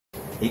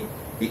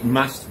It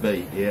must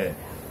be,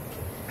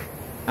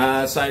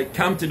 yeah. So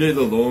come to do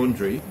the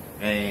laundry,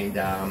 and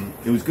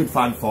it was good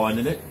fun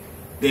finding it.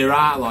 There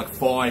are like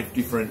 5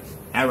 different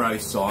arrow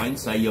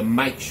signs, so you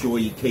make sure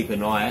you keep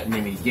an eye out, and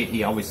then when you get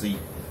here, obviously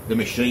the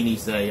machine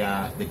is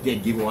the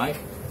dead giveaway.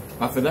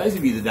 But for those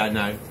of you that don't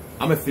know,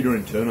 I'm a fitter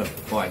and turner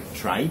by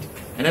trade,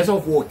 and as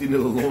I've walked into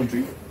the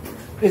laundry,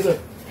 there's a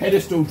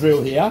pedestal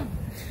drill here,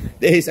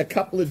 there's a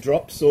couple of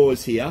drop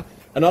saws here,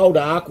 an old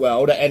arc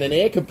welder and an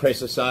air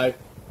compressor. So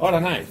I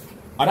don't know,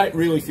 I don't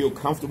really feel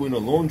comfortable in a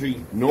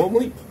laundry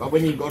normally, but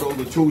when you've got all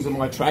the tools of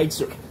my trade,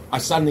 I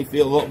suddenly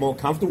feel a lot more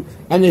comfortable.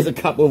 And there's a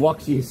couple of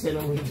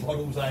oxyacetylene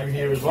bottles over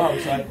here as well.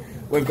 So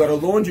we've got a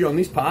laundry on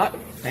this part,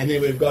 and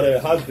then we've got her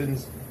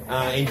husband's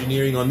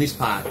engineering on this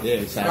part.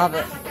 Yeah, so love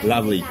it.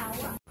 Lovely.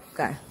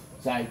 Go.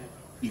 So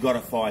you got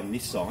to find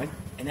this sign,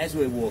 and as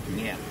we're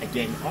walking out,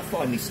 again, I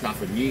find this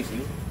stuff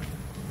amusing.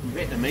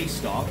 Vietnamese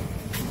style,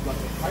 she's got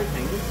the coat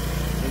hanger,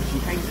 and she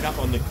hangs it up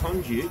on the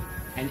conduit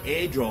and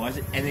air dries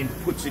it, and then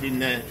puts it in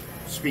the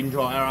spin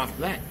dryer after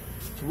that.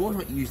 So why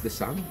not use the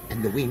sun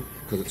and the wind,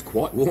 because it's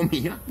quite warm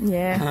here,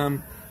 yeah,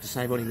 to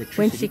save on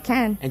electricity. When she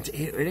can. And to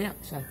air it out.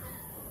 So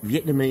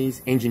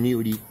Vietnamese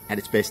ingenuity at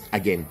its best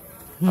again.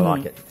 I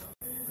like it.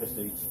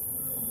 Prestige,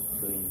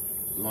 clean,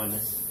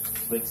 lineless,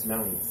 sweet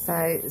smelling.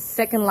 So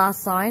second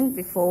last sign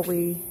before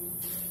we...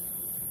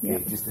 Yeah,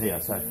 just here.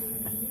 So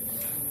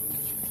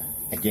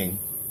again,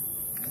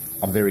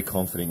 I'm very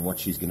confident in what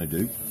she's going to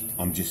do.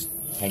 I'm just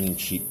hanging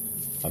shit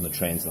on the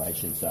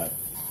translation. So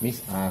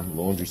Miss Arm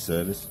Laundry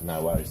Service,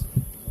 no worries.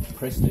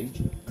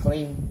 Prestige,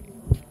 clean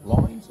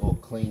lines or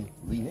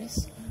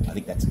cleanliness. I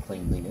think that's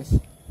cleanliness.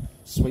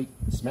 Sweet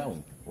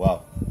smelling.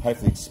 Well,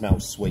 hopefully it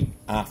smells sweet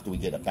after we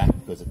get it back,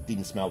 because it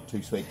didn't smell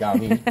too sweet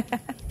going in.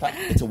 But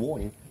it's a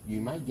warning,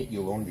 you may get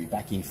your laundry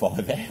back in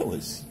 5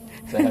 hours.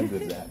 So how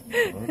good is that?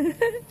 Right?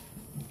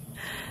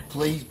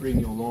 Please bring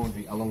your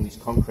laundry along this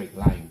concrete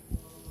lane.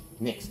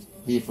 Next,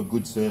 here for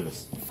good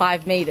service.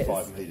 5 metres.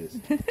 5 metres.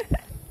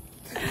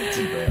 It's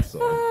a grouse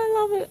sign.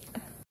 Oh, I love it.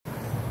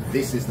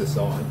 This is the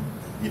sign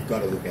you've got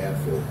to look out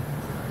for.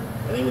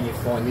 And then when you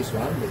find this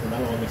one, there's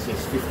another one that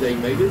says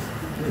 15 metres.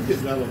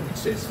 There's another one that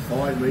says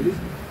 5 metres.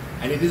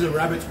 And it is a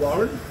rabbit's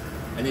warren.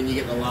 And then you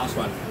get the last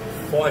one,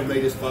 5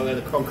 metres below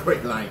the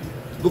concrete lane.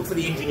 Look for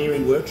the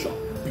engineering workshop,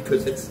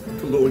 because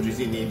the laundry's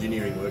in the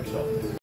engineering workshop.